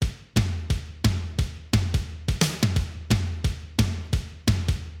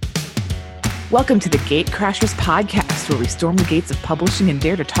Welcome to the Gatecrashers podcast, where we storm the gates of publishing and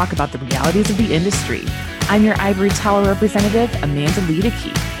dare to talk about the realities of the industry. I'm your Ivory Tower representative, Amanda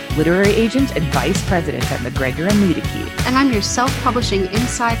Luedeke, literary agent and vice president at MacGregor Luedeke. And I'm your self-publishing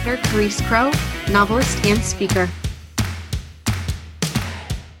insider, Charis Crowe, novelist and speaker.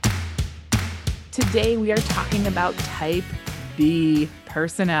 Today we are talking about type B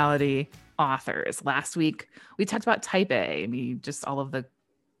personality authors. Last week we talked about type A, just all of the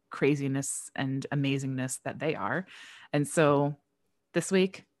craziness and amazingness that they are. And so this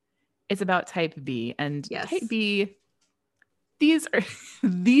week it's about type B. And yes. Type B, these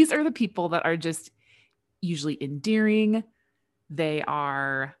are the people that are just usually endearing. They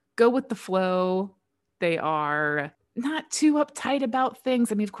are go with the flow. They are not too uptight about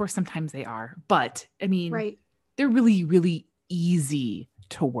things. Of course, sometimes they are, but right. They're really, really easy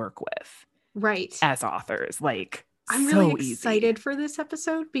to work with. Right. As authors. I'm really excited for this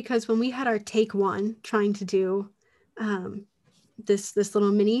episode because when we had our take one trying to do this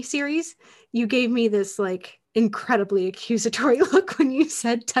little mini series, you gave me this incredibly accusatory look when you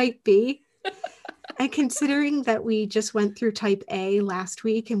said type B. And considering that we just went through type A last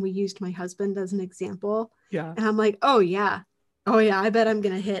week and we used my husband as an example. Yeah. And I'm like, oh yeah, I bet I'm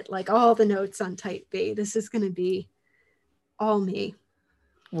going to hit all the notes on type B. This is going to be all me.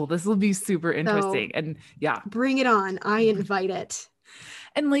 Well, this will be super interesting. So, and yeah, bring it on. I invite it.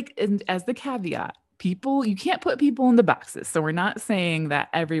 And as the caveat, you can't put people in the boxes. So we're not saying that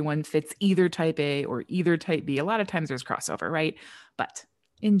everyone fits either type A or either type B. A lot of times there's crossover, right? But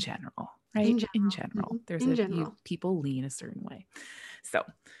in general, right? In general, people lean a certain way. So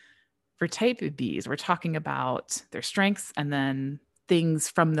for type Bs, we're talking about their strengths and then things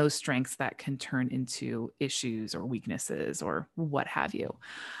from those strengths that can turn into issues or weaknesses or what have you.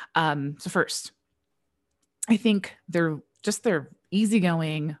 So first, I think they're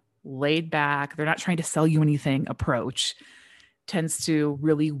easygoing, laid back. They're not trying to sell you anything approach tends to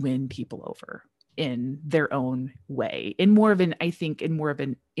really win people over in their own way, in more of an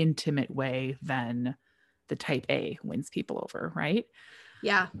intimate way than the type A wins people over. Right.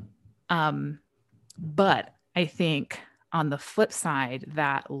 Yeah. But I think on the flip side,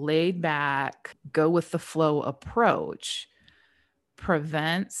 that laid back, go with the flow approach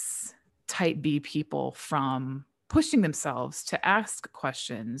prevents type B people from pushing themselves to ask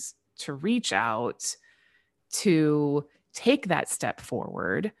questions, to reach out, to take that step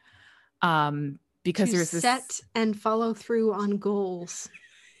forward. Because to there's this set and follow through on goals.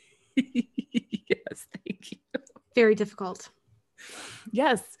 Yes, thank you. Very difficult.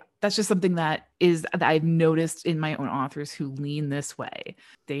 Yes. That's just something that I've noticed in my own authors who lean this way.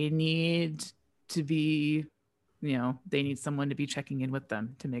 They need to be, they need someone to be checking in with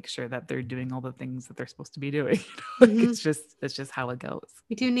them to make sure that they're doing all the things that they're supposed to be doing. Mm-hmm. It's just how it goes.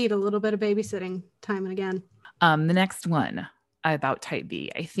 We do need a little bit of babysitting time and again. The next one about type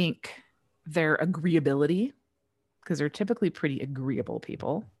B, I think their agreeability, because they're typically pretty agreeable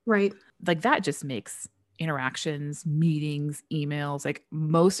people. Right. That just makes interactions, meetings, emails,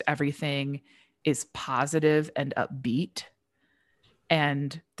 most everything is positive and upbeat.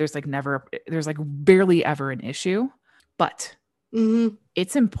 And there's barely ever an issue, but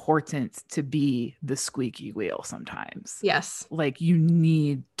it's important to be the squeaky wheel sometimes. Yes. You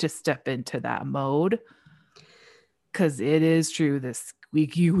need to step into that mode because it is true. The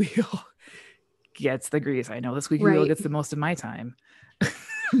squeaky wheel gets the grease. I know the squeaky wheel gets the most of my time.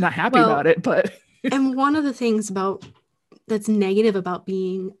 I'm not happy about it, but and one of the things that's negative about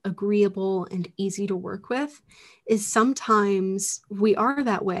being agreeable and easy to work with is sometimes we are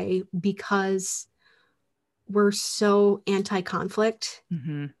that way because we're so anti-conflict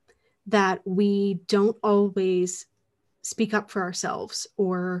that we don't always speak up for ourselves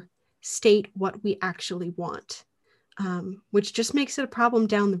or state what we actually want, which just makes it a problem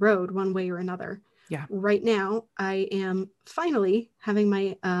down the road one way or another. Yeah. Right now, I am finally having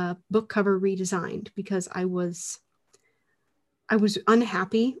my book cover redesigned because I was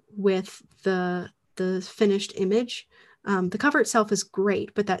unhappy with the finished image. The cover itself is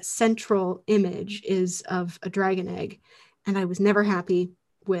great, but that central image is of a dragon egg, and I was never happy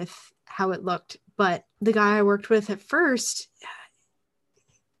with how it looked. But the guy I worked with at first,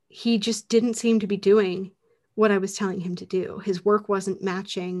 he just didn't seem to be doing what I was telling him to do. His work wasn't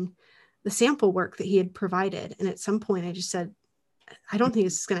matching the sample work that he had provided. And at some point I just said, I don't think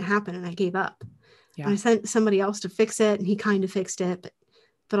this is going to happen. And I gave up. Yeah. And I sent somebody else to fix it and he kind of fixed it,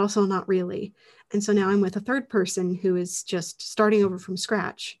 but also not really. And so now I'm with a third person who is just starting over from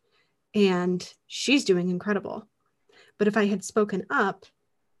scratch and she's doing incredible. But if I had spoken up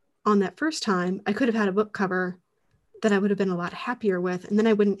on that first time, I could have had a book cover that I would have been a lot happier with. And then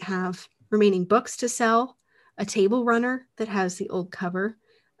I wouldn't have remaining books to sell, a table runner that has the old cover,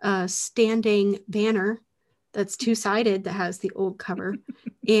 a standing banner that's two-sided that has the old cover,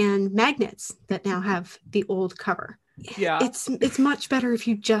 and magnets that now have the old cover. Yeah. It's much better if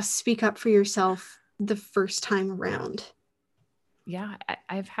you just speak up for yourself the first time around. Yeah.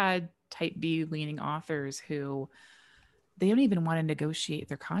 I've had type B leaning authors who they don't even want to negotiate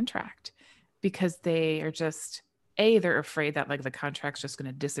their contract because they are just, they're afraid that like the contract's just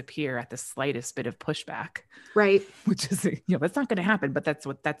going to disappear at the slightest bit of pushback. Right. Which is, that's not going to happen, but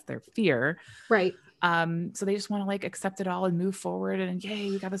that's their fear. Right. So they just want to like accept it all and move forward and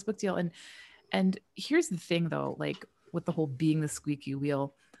yay, we got this book deal. And here's the thing though, like with the whole being the squeaky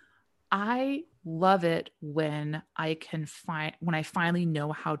wheel, I love it when I finally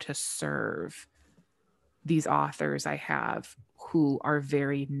know how to serve these authors I have who are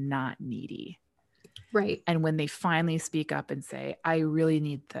very not needy. Right. And when they finally speak up and say, I really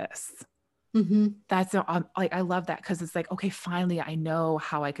need this. Mm-hmm. That's like, I love that because it's like, okay, finally, I know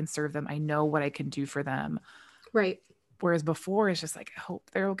how I can serve them. I know what I can do for them. Right. Whereas before it's just like, I hope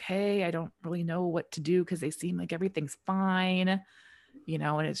they're okay. I don't really know what to do because they seem like everything's fine,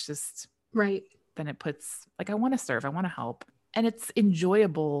 and it's just, right. Then it puts like, I want to serve, I want to help. And it's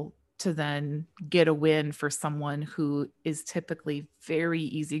enjoyable to then get a win for someone who is typically very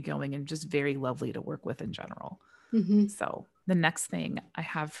easygoing and just very lovely to work with in general. Mm-hmm. So the next thing I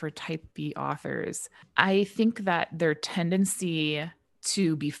have for type B authors, I think that their tendency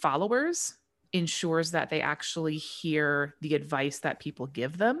to be followers ensures that they actually hear the advice that people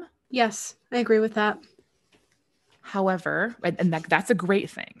give them. Yes, I agree with that. However, and that's a great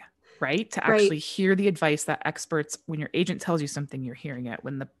thing, right? To actually hear the advice that experts, when your agent tells you something, you're hearing it.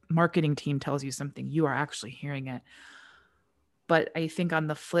 When the marketing team tells you something, you are actually hearing it. But I think on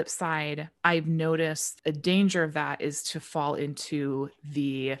the flip side, I've noticed a danger of that is to fall into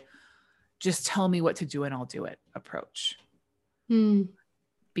the just tell me what to do and I'll do it approach.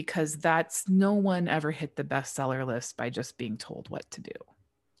 Because that's, no one ever hit the bestseller list by just being told what to do.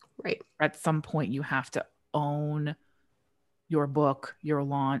 Right. At some point, you have to own your book, your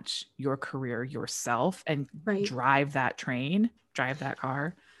launch, your career yourself and drive that train, drive that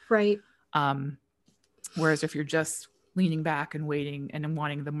car. Right. Whereas if you're just leaning back and waiting and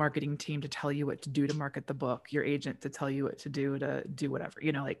wanting the marketing team to tell you what to do to market the book, your agent to tell you what to do whatever,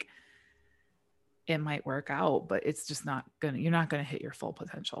 like it might work out, but it's just you're not going to hit your full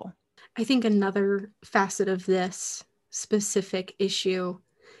potential. I think another facet of this specific issue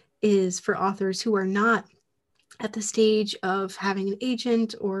is for authors who are not at the stage of having an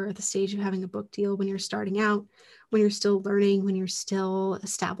agent or at the stage of having a book deal when you're starting out, when you're still learning, when you're still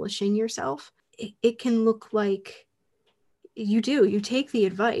establishing yourself. It can look like you take the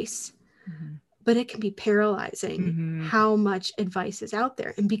advice, but it can be paralyzing how much advice is out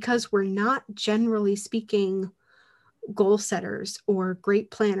there. And because we're not generally speaking goal setters or great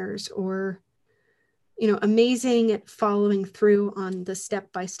planners or amazing at following through on the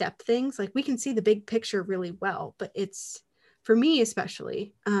step-by-step things, like we can see the big picture really well, but it's, for me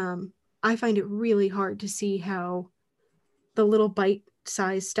especially, I find it really hard to see how the little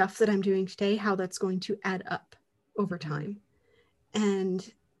bite-sized stuff that I'm doing today, how that's going to add up over time. And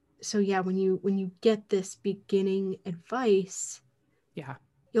so when you get this beginning advice,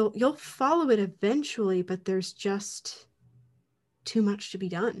 you'll follow it eventually, but there's just too much to be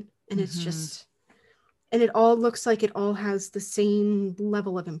done, and it's just, and it all looks like it all has the same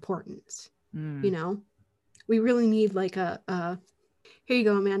level of importance. We really need like a here you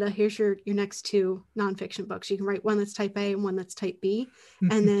go, Amanda, here's your next 2 nonfiction books. You can write one that's type A and one that's type B,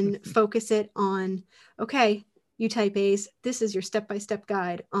 and then focus it on, okay, you type A's, this is your step-by-step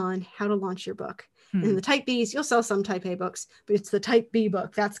guide on how to launch your book. And the type B's, you'll sell some type A books, but it's the type B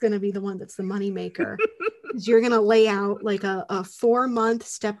book that's going to be the one that's the money maker. You're going to lay out like a 4-month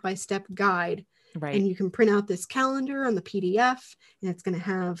step-by-step guide. Right. And you can print out this calendar on the PDF, and it's going to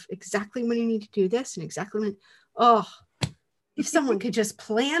have exactly when you need to do this and exactly when, if someone could just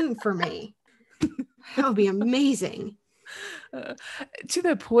plan for me, that would be amazing. To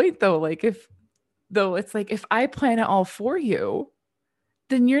the point though, it's like, if I plan it all for you,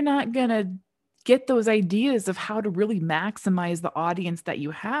 then you're not going to get those ideas of how to really maximize the audience that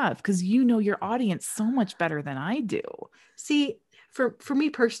you have, because your audience so much better than I do. See, for me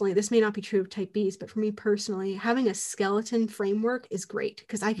personally, this may not be true of type B's, but for me personally, having a skeleton framework is great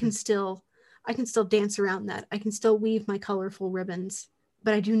because I can still dance around that. I can still weave my colorful ribbons,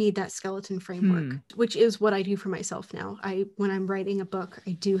 but I do need that skeleton framework, which is what I do for myself now. When I'm writing a book,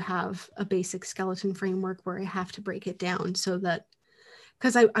 I do have a basic skeleton framework where I have to break it down so that,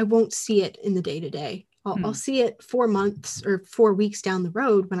 because I won't see it in the day-to-day. I'll see it 4 months or 4 weeks down the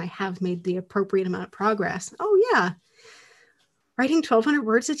road when I have made the appropriate amount of progress. Oh yeah, writing 1,200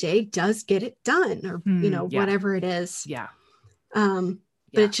 words a day does get it done, or whatever it is. Yeah.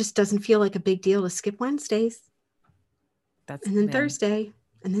 But it just doesn't feel like a big deal to skip Wednesdays. And then Thursday,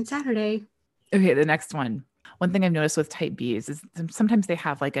 and then Saturday. Okay, the next one. One thing I've noticed with type Bs is sometimes they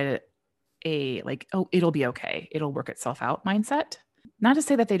have like a oh, it'll be okay, it'll work itself out mindset. Not to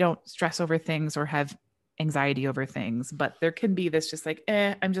say that they don't stress over things or have anxiety over things, but there can be this just like,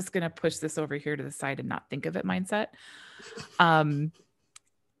 I'm just going to push this over here to the side and not think of it mindset. And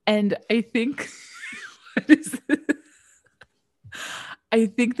I think, I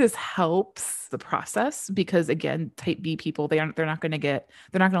think this helps the process because again, type B people, they're not going to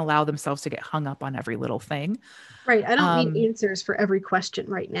allow themselves to get hung up on every little thing. Right. I don't need answers for every question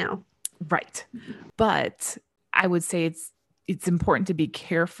right now. Right. But I would say it's important to be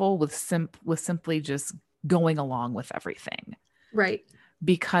careful with simply just going along with everything. Right.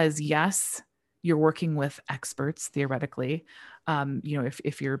 Because yes, you're working with experts theoretically.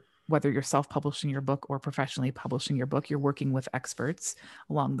 If you're, whether you're self-publishing your book or professionally publishing your book, you're working with experts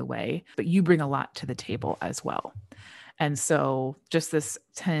along the way, but you bring a lot to the table as well. And so just this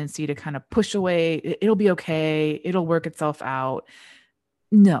tendency to kind of push away, it'll be okay, it'll work itself out.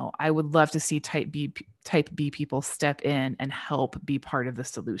 No, I would love to see type B people step in and help be part of the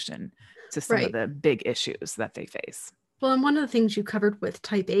solution to some of the big issues that they face. Well, and one of the things you covered with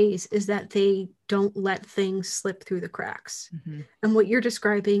type A's is that they don't let things slip through the cracks. Mm-hmm. And what you're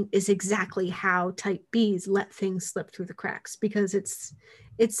describing is exactly how type B's let things slip through the cracks, because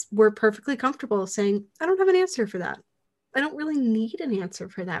we're perfectly comfortable saying, I don't have an answer for that. I don't really need an answer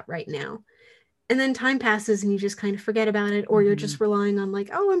for that right now. And then time passes and you just kind of forget about it, or you're just relying on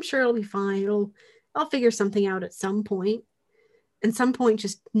like, oh, I'm sure it'll be fine. I'll figure something out at some point. And some point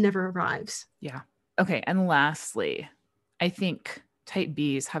just never arrives. Yeah. Okay. And lastly, I think type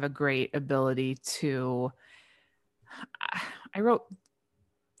Bs have a great ability to,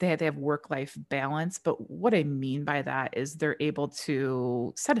 they have work-life balance, but what I mean by that is they're able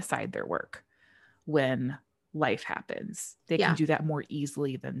to set aside their work when life happens. They can do that more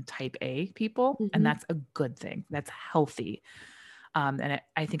easily than type A people. Mm-hmm. And that's a good thing. That's healthy. And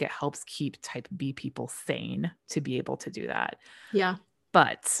I think it helps keep type B people sane to be able to do that. Yeah.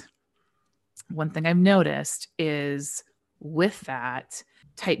 But one thing I've noticed is with that,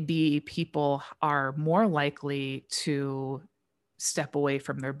 type B people are more likely to step away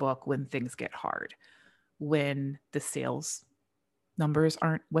from their book when things get hard, when the sales numbers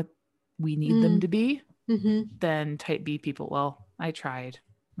aren't what we need them to be. Mm-hmm. Then type B people, well, I tried.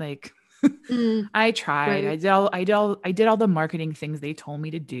 Like, I tried. Right. I did all the marketing things they told me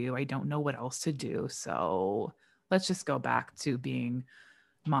to do. I don't know what else to do. So let's just go back to being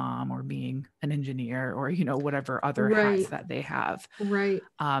mom or being an engineer or, whatever other hats that they have. Right.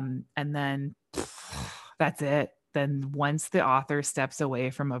 And then that's it. Then once the author steps away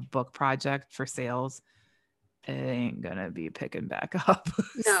from a book project for sales, it ain't going to be picking back up.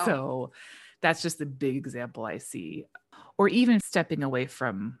 No. So that's just a big example I see. Or even stepping away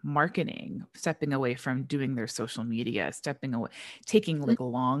from marketing, stepping away from doing their social media, stepping away, taking like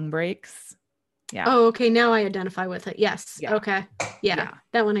long breaks. Yeah. Oh, okay. Now I identify with it. Yes. Yeah. Okay. Yeah.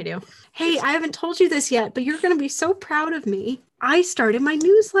 That one I do. Hey, I haven't told you this yet, but you're going to be so proud of me. I started my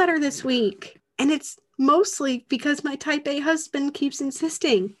newsletter this week, and it's mostly because my type A husband keeps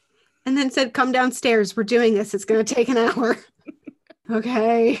insisting, and then said, come downstairs. We're doing this. It's going to take an hour.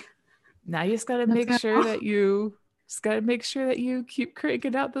 Okay. Now you just got to make sure that you keep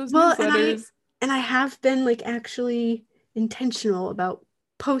cranking out those newsletters. And I have been like actually intentional about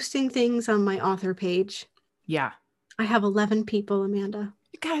posting things on my author page. Yeah. I have 11 people, Amanda.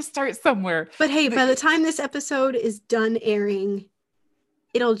 You got to start somewhere. But hey, by the time this episode is done airing,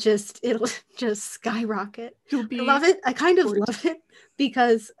 it'll just skyrocket. I love it. I kind of love it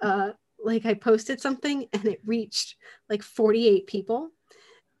because like I posted something and it reached like 48 people.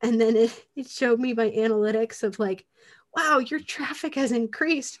 And then it showed me my analytics of like, wow, your traffic has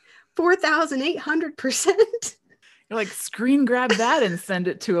increased 4,800%. You're like, screen grab that and send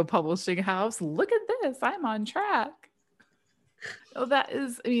it to a publishing house. Look at this. I'm on track. Oh,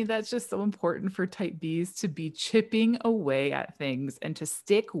 that's just so important for type Bs to be chipping away at things and to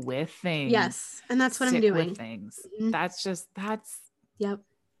stick with things. Yes. And that's what I'm doing. With things. Mm-hmm.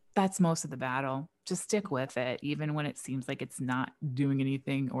 That's most of the battle. Just stick with it, even when it seems like it's not doing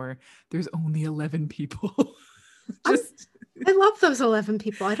anything or there's only 11 people. I love those 11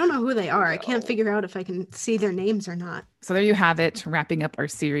 people. I don't know who they are. I can't figure out if I can see their names or not. So there you have it, wrapping up our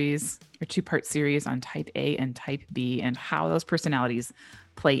series, our 2-part series on type A and type B and how those personalities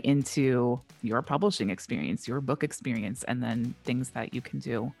play into your publishing experience, your book experience, and then things that you can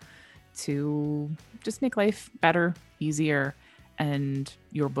do to just make life better, easier, and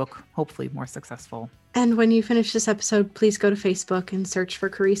your book hopefully more successful. And when you finish this episode, please go to Facebook and search for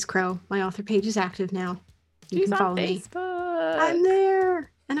Charis Crowe. My author page is active now. You can follow me. I'm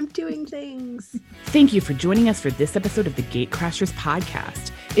there and I'm doing things. Thank you for joining us for this episode of the Gatecrashers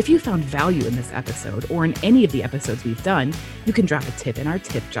podcast. If you found value in this episode or in any of the episodes we've done, you can drop a tip in our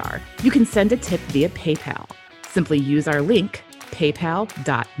tip jar. You can send a tip via PayPal. Simply use our link,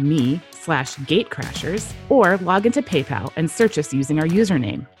 paypal.me/gatecrashers, or log into PayPal and search us using our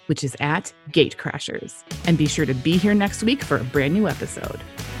username, which is @Gatecrashers. And be sure to be here next week for a brand new episode.